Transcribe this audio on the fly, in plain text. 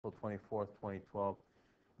April 24th, 2012.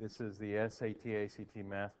 This is the SAT ACT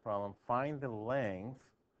math problem. Find the length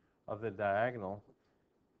of the diagonal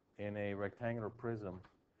in a rectangular prism.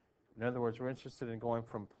 In other words, we're interested in going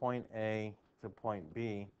from point A to point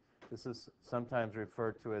B. This is sometimes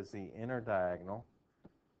referred to as the inner diagonal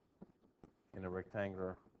in a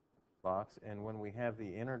rectangular box. And when we have the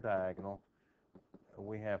inner diagonal,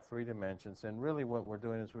 we have 3 dimensions. And really what we're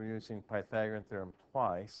doing is we're using Pythagorean Theorem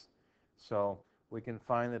twice. So we can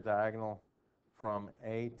find the diagonal from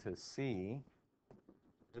A to C,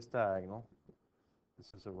 this diagonal.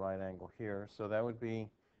 This is a right angle here. So that would be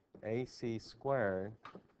AC squared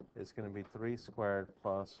is going to be 3 squared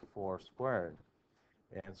plus 4 squared.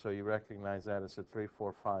 And so you recognize that as a 3,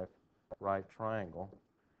 4, 5 right triangle.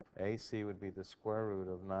 AC would be the square root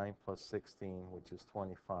of 9 plus 16, which is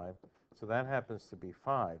 25. So that happens to be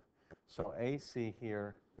 5. So AC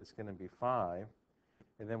here is going to be 5.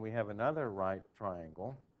 And then we have another right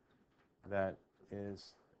triangle that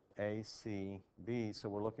is ACB. So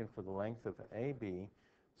we're looking for the length of AB.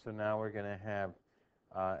 So now we're going to have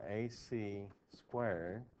AC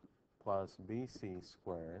squared plus BC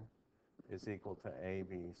squared is equal to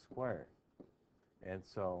AB squared. And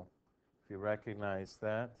so if you recognize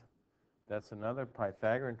that, that's another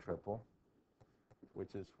Pythagorean triple,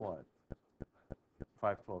 which is what?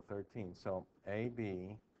 5, 12, 13. So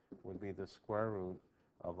AB would be the square root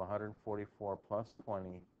of 144 plus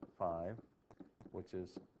 25, which is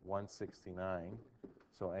 169.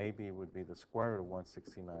 So AB would be the square root of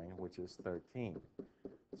 169, which is 13.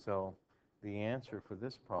 So the answer for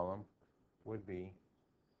this problem would be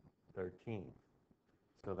 13.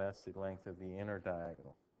 So that's the length of the inner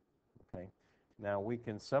diagonal. Okay. Now we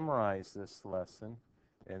can summarize this lesson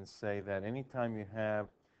and say that anytime you have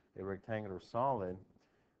a rectangular solid,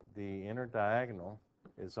 the inner diagonal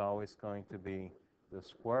is always going to be the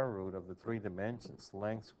square root of the 3 dimensions,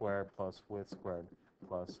 length squared plus width squared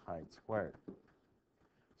plus height squared.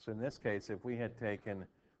 So in this case, if we had taken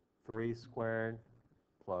 3 squared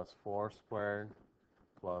plus 4 squared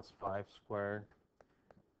plus 5 squared,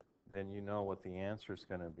 then you know what the answer is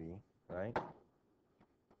going to be, right?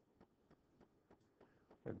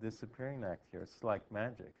 A disappearing act here. It's like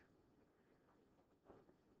magic.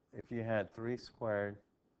 If you had 3 squared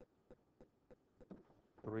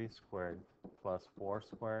plus 4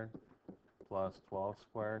 squared plus 12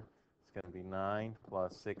 squared, it's going to be 9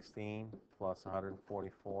 plus 16 plus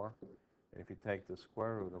 144. And if you take the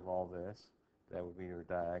square root of all this, that would be your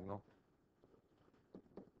diagonal.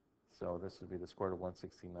 So this would be the square root of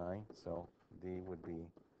 169. So D would be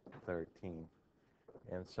 13.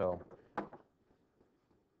 And so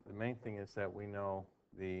the main thing is that we know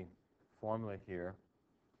the formula here,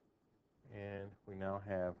 and we now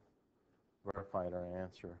have verified our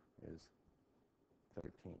answer is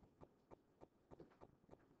 13.